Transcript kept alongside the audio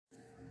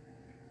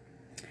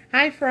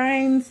Hi,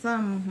 friends.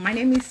 My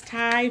name is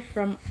Ty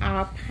from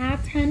Our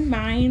Pattern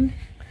Mind,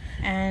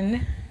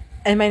 and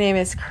And my name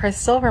is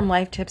Crystal from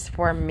Life Tips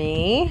for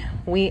Me.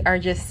 We are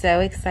just so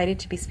excited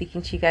to be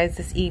speaking to you guys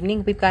this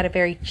evening. We've got a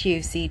very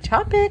juicy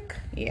topic.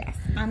 yes,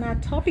 and our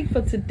topic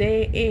for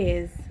today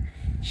is: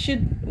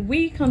 should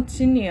we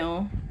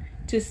continue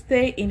to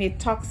stay in a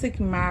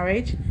toxic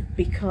marriage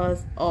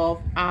because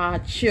of our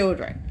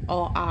children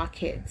or our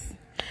kids?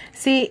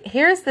 See,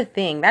 here's the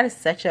thing. That is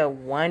such a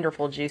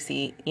wonderful,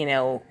 juicy,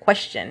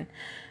 question.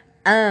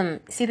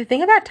 See, the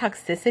thing about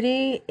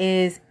toxicity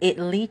is it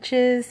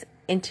leaches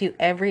into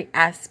every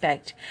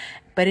aspect,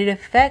 but it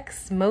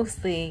affects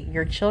mostly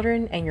your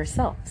children and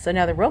yourself. So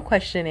now the real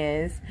question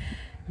is,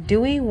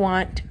 do we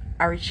want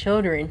our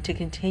children to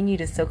continue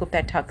to soak up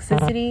that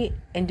toxicity,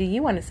 and do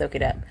you want to soak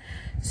it up?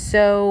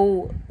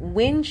 So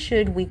when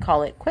should we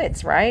call it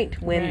quits,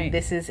 right? When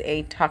this is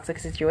a toxic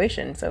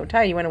situation. So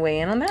Ty, you want to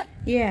weigh in on that?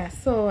 Yeah,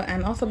 so,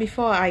 and also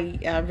before I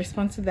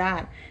respond to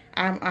that,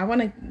 I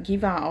want to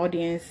give our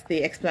audience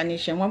the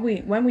explanation.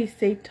 When we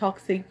say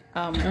toxic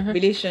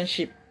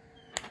relationship,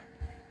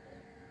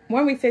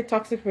 when we say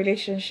toxic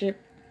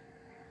relationship,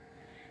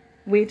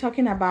 we're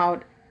talking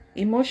about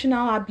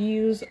emotional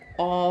abuse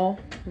or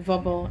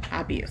verbal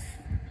abuse.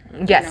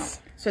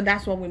 Yes. So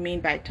that's what we mean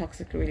by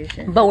toxic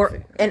relationship.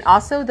 But and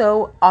also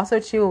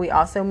too, what we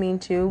also mean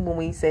too when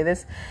we say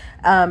this,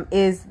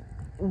 is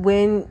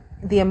when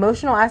the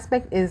emotional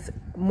aspect is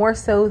more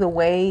so the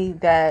way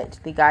that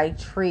the guy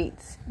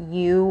treats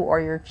you or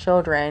your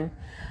children,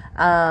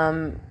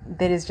 that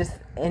is just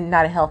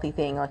not a healthy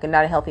thing, like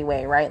not a healthy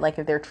way, right? Like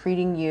if they're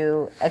treating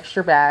you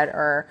extra bad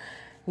or,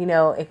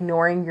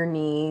 ignoring your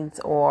needs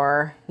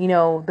or,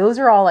 those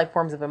are all like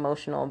forms of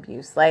emotional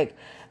abuse.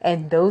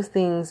 And those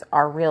things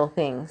are real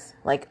things.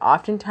 Like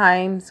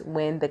oftentimes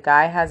when the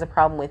guy has a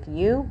problem with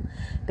you,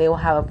 they will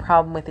have a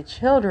problem with the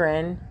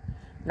children.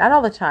 Not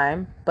all the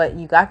time, but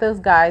you got those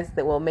guys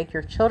that will make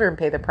your children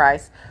pay the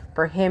price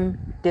for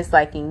him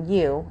disliking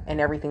you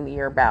and everything that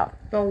you're about.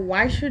 But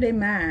why should a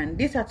man,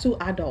 these are two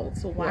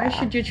adults, why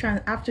should you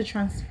have to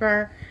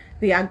transfer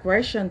the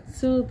aggression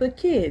to the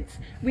kids?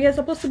 We are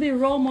supposed to be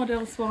role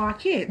models for our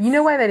kids. You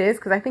know why that is?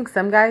 Because I think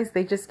some guys,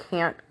 they just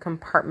can't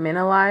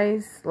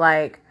compartmentalize.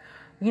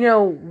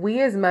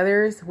 We as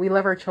mothers, we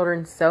love our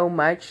children so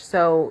much.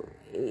 So,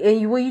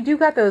 you do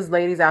got those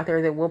ladies out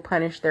there that will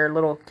punish their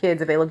little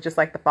kids if they look just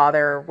like the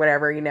father or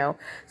whatever,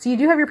 So you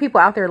do have your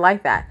people out there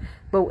like that.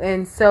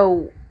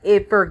 So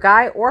if for a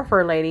guy or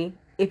for a lady,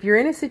 if you're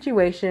in a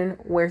situation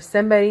where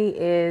somebody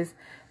is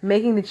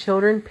making the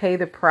children pay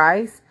the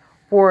price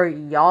for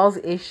y'all's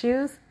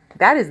issues,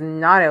 that is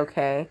not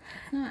okay.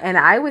 And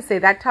I would say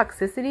that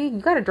toxicity, you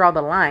got to draw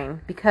the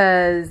line,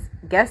 because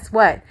guess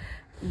what?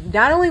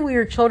 Not only will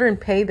your children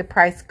pay the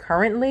price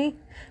currently,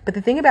 but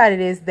the thing about it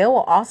is they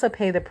will also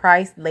pay the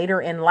price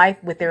later in life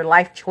with their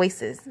life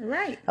choices.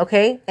 Right.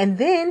 Okay. And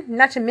then,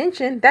 not to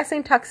mention that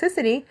same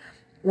toxicity,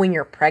 when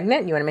you're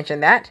pregnant, you want to mention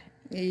that.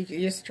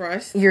 You're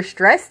stressed. You're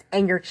stressed,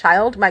 and your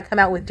child might come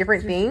out with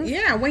different things.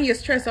 Yeah, when you're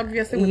stressed,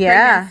 obviously, with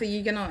pregnancy,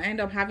 you're going to end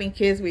up having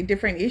kids with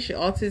different issues: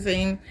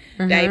 autism,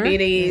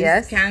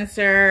 diabetes,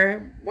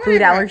 cancer, whatever.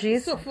 Food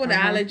allergies. Food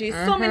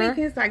allergies, so many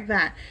things like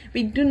that.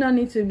 We do not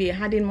need to be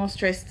adding more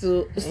stress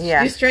to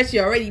the stress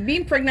you're already.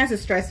 Being pregnant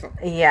is stressful.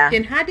 Yeah.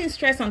 Then adding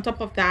stress on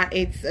top of that,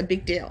 it's a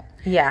big deal.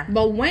 Yeah.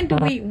 But when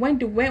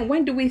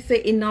do we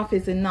say enough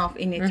is enough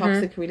in a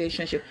toxic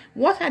relationship?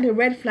 What are the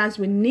red flags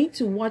we need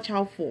to watch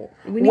out for?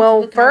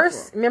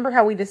 First, remember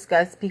how we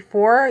discussed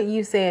before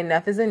you say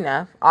enough is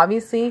enough.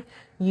 Obviously,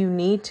 you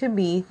need to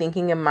be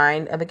thinking in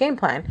mind of a game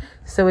plan.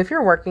 So if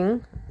you're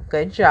working,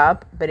 good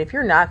job. But if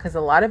you're not, because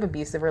a lot of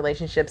abusive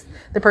relationships,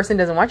 the person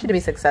doesn't want you to be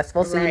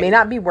successful. So you may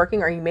not be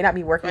working, or you may not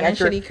be working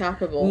financially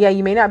capable. Yeah,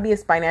 you may not be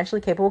as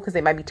financially capable because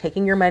they might be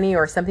taking your money,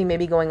 or something may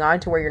be going on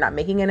to where you're not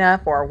making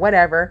enough or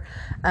whatever.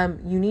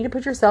 You need to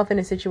put yourself in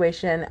a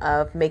situation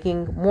of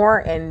making more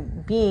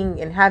and being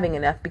and having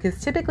enough,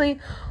 because typically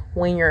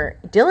when you're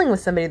dealing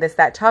with somebody that's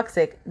that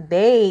toxic,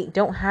 they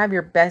don't have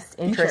your best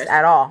interest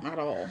at all. At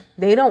all.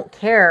 They don't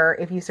care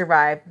if you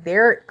survive.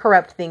 Their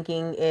corrupt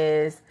thinking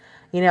is,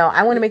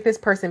 I want to make this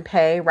person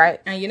pay,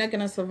 right? And you're not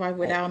going to survive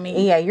without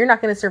me. Yeah, you're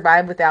not going to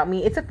survive without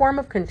me. It's a form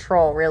of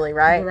control, really,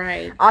 right?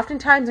 Right.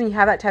 Oftentimes when you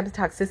have that type of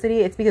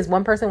toxicity, it's because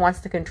one person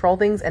wants to control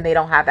things and they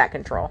don't have that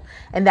control.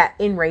 And that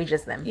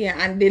enrages them. Yeah,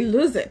 and they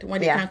lose it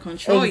when they can't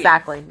control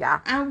exactly,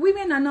 yeah. And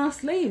women are not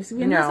slaves.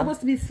 We're not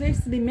supposed to be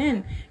slaves to the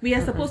men. We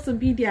are supposed to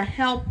be their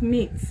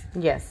helpmates.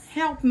 Yes.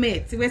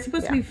 Helpmates. We're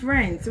supposed to be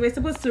friends. We're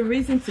supposed to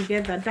reason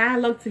together,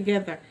 dialogue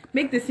together,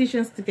 make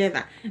decisions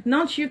together.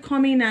 Not you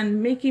coming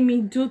and making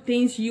me do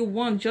things you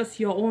want just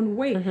your own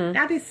way.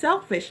 That is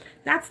selfish.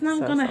 That's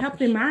not going to help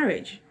the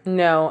marriage.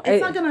 No.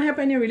 It's not going to help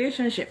any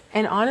relationship.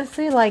 And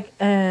honestly,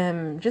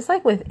 just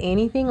like with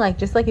anything,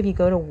 just like if you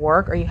go to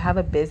work or you have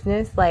a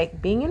business,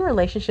 being in a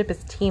relationship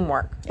is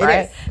teamwork,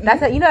 right?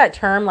 That's that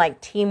term,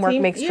 teamwork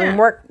makes dream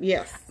work.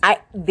 Yes.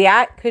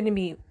 That couldn't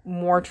be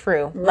more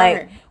true.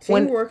 Right.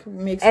 Teamwork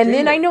makes dream work. And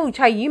then I know,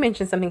 Ty, you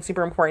mentioned something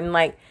super important,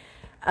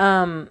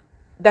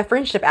 that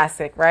friendship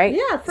aspect, right?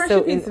 Yeah,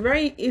 friendship is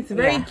very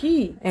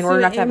key. In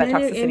order not to have that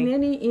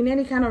toxicity. In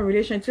any kind of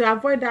relation, to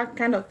avoid the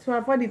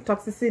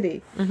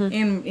toxicity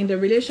in the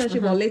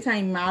relationship or later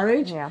in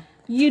marriage,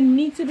 you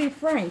need to be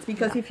friends,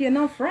 because if you're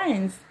not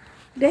friends,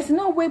 there's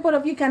no way both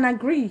of you can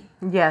agree.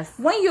 Yes.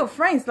 When you're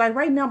friends, like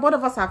right now, both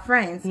of us are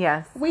friends.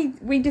 Yes.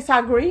 We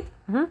disagree.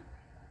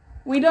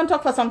 We don't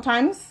talk for some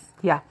times.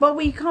 Yeah. But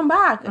we come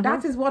back.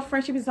 That is what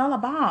friendship is all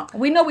about.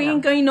 We know we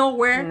ain't going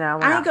nowhere. No,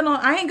 I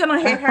ain't gonna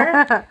hate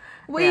her.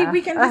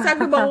 We can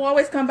disagree, but we'll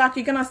always come back.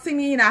 You're gonna see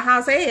me in our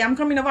house. Hey, I'm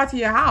coming over to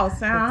your house.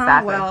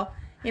 Exactly.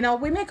 Well,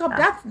 we make up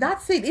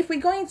that's it. If we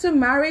go into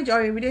marriage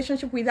or a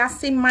relationship with that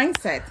same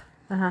mindset,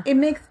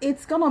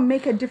 it's gonna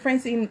make a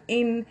difference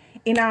in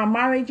our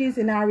marriages,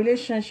 in our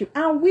relationship.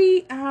 And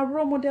we are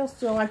role models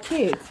to our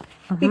kids.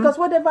 Because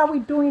whatever we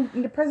do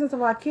in the presence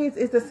of our kids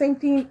is the same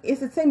thing,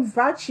 it's the same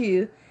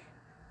virtue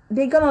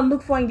they're gonna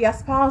look for in their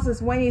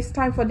spouses when it's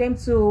time for them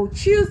to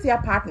choose their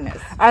partners.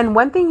 And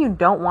one thing you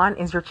don't want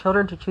is your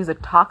children to choose a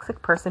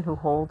toxic person who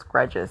holds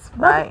grudges,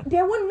 right? But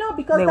they won't know,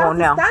 because that's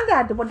the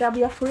standard that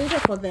we have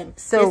created for them.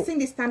 So they've seen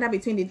the standard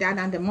between the dad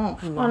and the mom.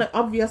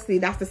 Obviously,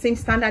 that's the same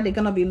standard they're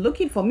gonna be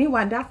looking for.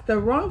 Meanwhile, that's the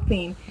wrong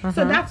thing.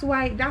 So that's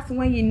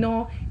when you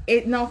know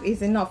enough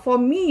is enough. For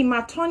me, my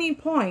turning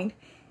point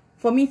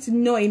for me to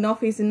know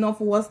enough is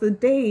enough was the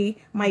day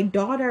my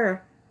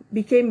daughter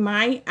became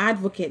my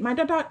advocate. My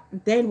daughter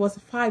then was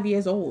 5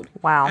 years old.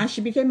 Wow. And she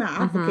became my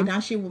advocate,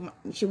 and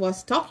she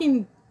was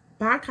talking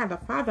back at her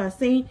father,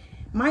 saying,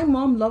 my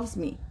mom loves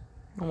me.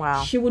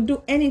 Wow. She would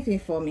do anything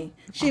for me.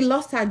 She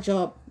lost her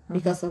job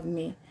because of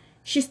me.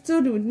 She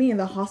stood with me in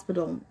the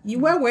hospital.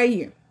 Where were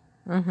you?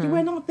 You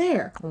were not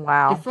there.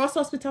 Wow. The first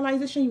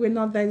hospitalization, you were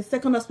not there. The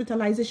second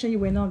hospitalization, you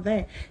were not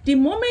there. The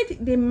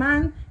moment the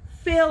man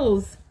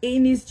fails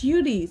in his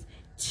duties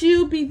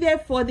to be there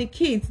for the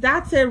kids,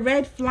 that's a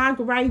red flag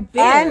right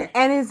there.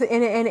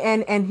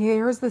 And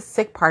here's the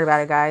sick part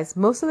about it, guys.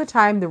 Most of the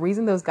time, the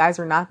reason those guys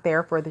are not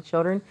there for the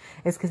children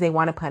is because they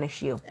want to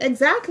punish you.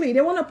 Exactly,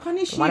 they want to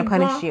punish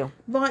you.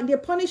 But they're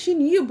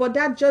punishing you, but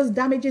that just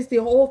damages the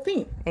whole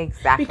thing.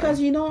 Exactly. Because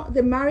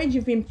the marriage,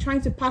 you've been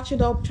trying to patch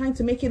it up, trying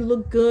to make it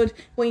look good.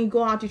 When you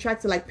go out, you try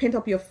to like paint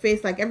up your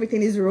face like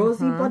everything is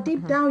rosy, but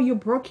deep down you're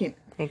broken.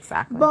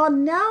 Exactly. But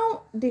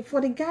now, for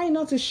the guy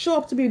not to show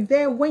up to be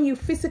there when you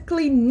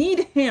physically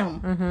need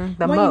him,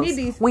 the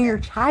most, when your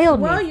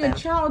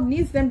child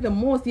needs them the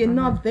most, they're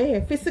not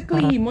there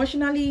physically,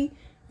 emotionally,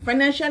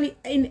 financially,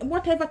 in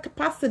whatever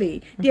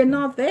capacity, they're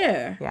not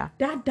there. Yeah,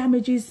 that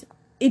damages.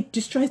 It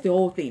destroys the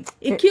whole thing.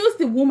 It kills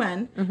the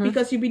woman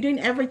because you'll be doing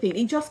everything.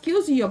 It just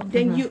kills you.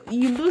 Then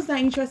you lose that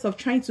interest of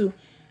trying to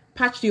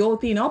patch the whole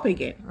thing up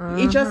again.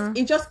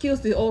 It just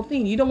kills the whole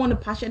thing. You don't want to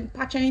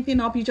patch anything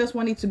up. You just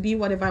want it to be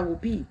whatever it will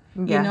be.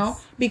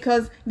 Yes.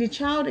 Because the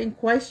child in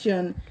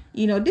question,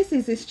 this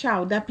is his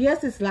child that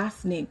bears his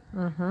last name,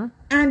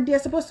 and they're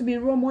supposed to be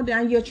role model,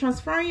 and you're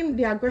transferring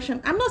the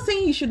aggression. I'm not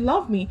saying you should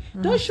love me.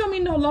 Don't show me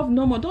no love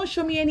no more. Don't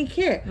show me any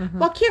care,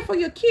 but care for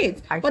your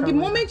kids. But the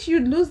moment you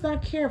lose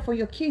that care for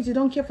your kids, you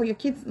don't care for your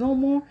kids no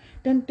more,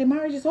 then the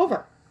marriage is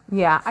over.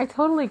 Yeah, I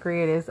totally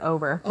agree. It is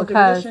over. Because the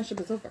relationship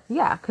is over.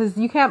 Yeah, because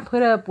you can't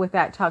put up with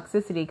that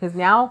toxicity, because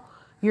now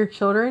your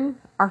children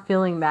are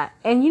feeling that.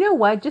 And you know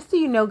what? Just so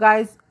you know,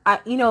 guys, a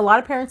lot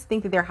of parents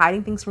think that they're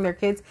hiding things from their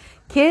kids.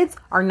 Kids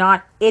are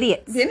not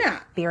idiots. They're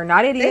not. They are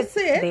not idiots.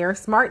 They see it. They are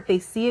smart. They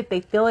see it.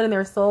 They feel it in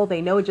their soul.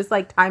 They know it. Just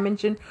like Ty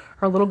mentioned,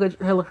 her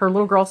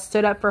little girl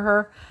stood up for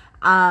her.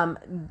 And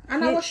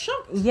I was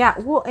shocked. Yeah,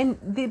 well,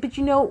 but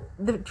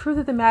the truth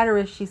of the matter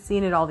is she's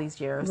seen it all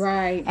these years,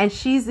 right? And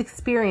she's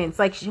experienced,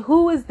 like,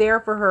 who was there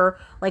for her,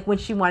 like when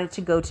she wanted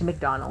to go to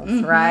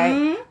McDonald's,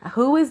 right?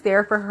 Who was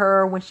there for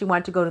her when she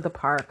wanted to go to the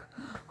park?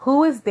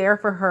 Who was there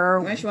for her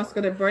when she wants to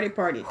go to a birthday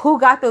party? Who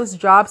got those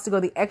jobs to go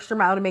the extra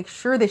mile to make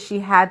sure that she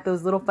had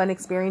those little fun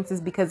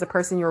experiences because the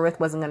person you were with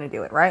wasn't going to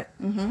do it, right?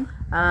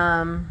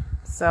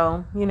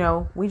 So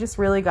we just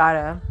really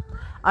gotta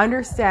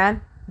understand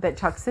that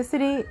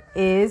toxicity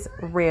is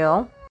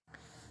real.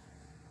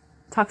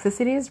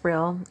 Toxicity is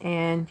real,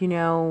 and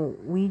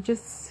we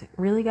just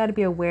really got to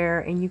be aware,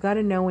 and you got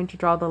to know when to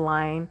draw the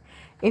line.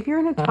 If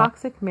you're in a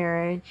toxic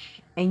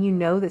marriage and you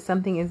know that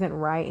something isn't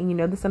right and you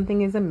know that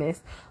something is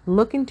amiss,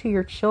 look into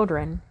your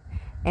children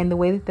and the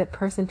way that that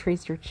person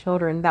treats your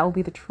children. That will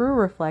be the true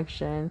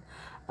reflection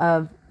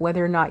of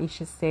whether or not you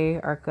should stay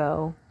or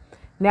go.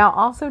 Now,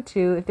 also,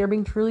 too, if they're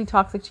being truly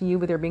toxic to you,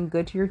 but they're being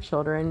good to your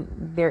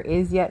children, there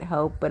is yet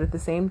hope. But at the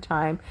same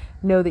time,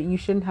 know that you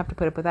shouldn't have to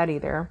put up with that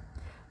either.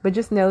 But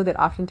just know that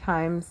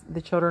oftentimes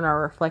the children are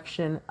a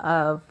reflection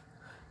of,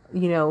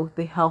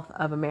 the health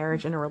of a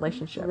marriage and a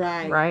relationship.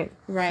 Right.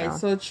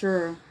 So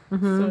true.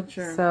 So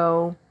true.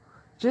 So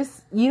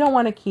just, you don't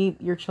want to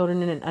keep your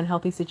children in an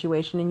unhealthy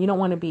situation, and you don't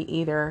want to be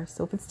either.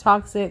 So if it's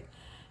toxic,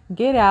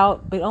 get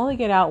out, but only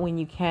get out when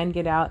you can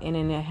get out, and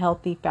in a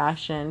healthy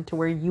fashion to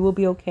where you will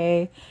be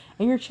okay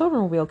and your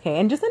children will be okay.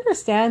 And just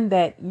understand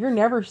that you're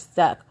never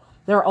stuck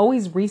there are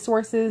always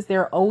resources.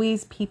 There are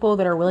always people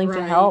that are willing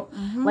to help.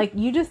 Like,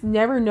 you just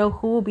never know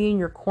who will be in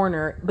your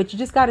corner, but you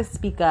just got to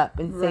speak up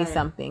and say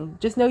something.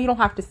 Just know you don't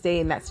have to stay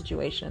in that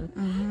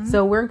situation.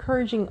 So we're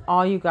encouraging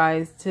all you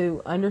guys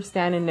to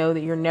understand and know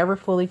that you're never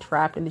fully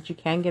trapped and that you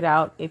can get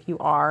out if you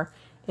are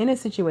in a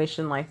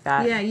situation like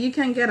that. Yeah, you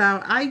can get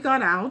out. I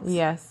got out.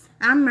 Yes.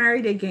 I'm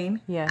married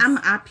again. Yes. I'm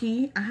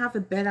happy. I have a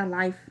better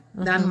life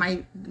than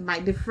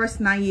the first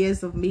 9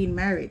 years of being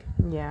married.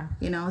 Yeah.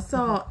 You know,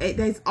 so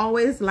there's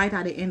always light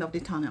at the end of the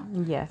tunnel.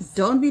 Yes.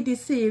 Don't be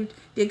deceived.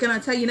 They're going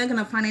to tell you you're not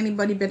going to find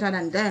anybody better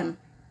than them.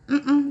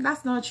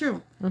 That's not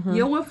true.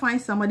 You will find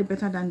somebody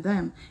better than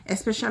them,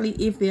 especially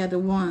if they are the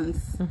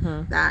ones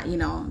that, you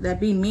know, they're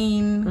being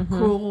mean,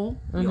 cruel.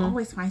 You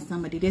always find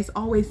somebody. There's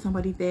always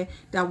somebody there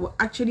that will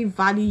actually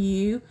value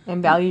you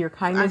and value your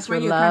kindness,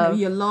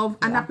 your love,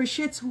 and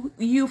appreciate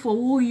you for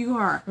who you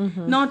are.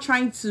 Not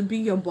trying to be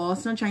your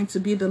boss, not trying to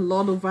be the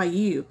lord over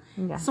you.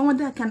 Someone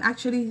that can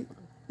actually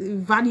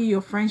value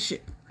your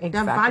friendship,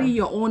 that value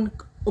your own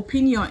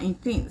opinion in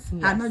things,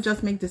 and not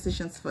just make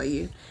decisions for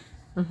you.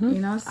 You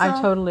know, so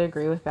I totally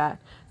agree with that.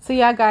 So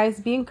yeah, guys,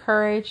 be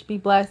encouraged, be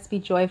blessed, be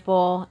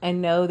joyful,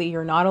 and know that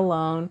you're not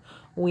alone.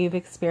 We've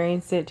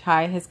experienced it.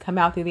 Ty has come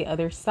out through the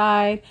other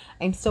side.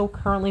 I'm still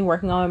currently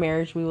working on my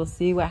marriage. We will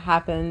see what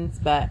happens,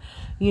 but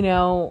you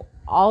know,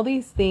 all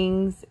these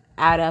things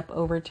add up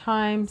over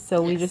time.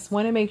 So we just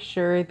want to make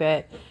sure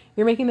that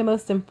you're making the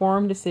most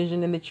informed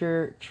decision and that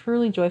you're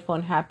truly joyful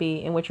and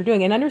happy in what you're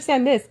doing. And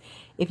understand this: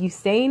 if you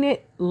stay in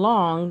it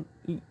long,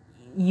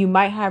 you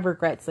might have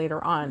regrets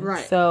later on.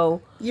 Right.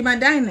 So you might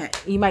die in it.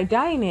 You might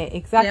die in it.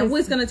 Exactly. Yeah,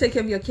 who's going to take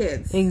care of your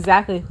kids?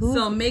 Exactly.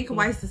 So make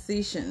wise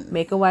decisions.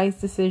 Make a wise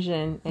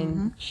decision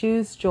and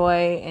choose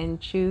joy and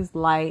choose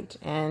light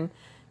and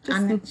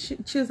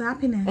just choose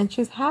happiness. And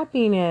choose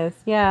happiness.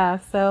 Yeah.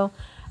 So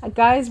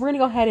guys, we're going to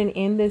go ahead and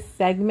end this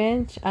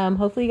segment.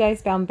 Hopefully you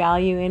guys found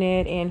value in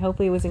it, and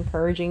hopefully it was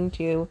encouraging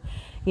to,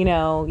 you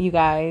know, you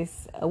guys.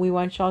 We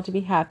want y'all to be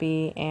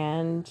happy.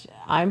 And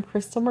I'm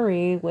Crystal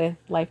Marie with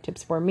Life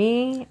Tips for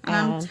Me. And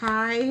I'm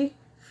Ty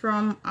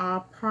from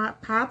our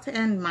Part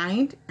and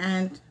Mind.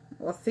 And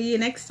we'll see you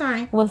next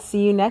time.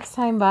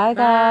 Bye,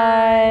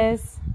 guys.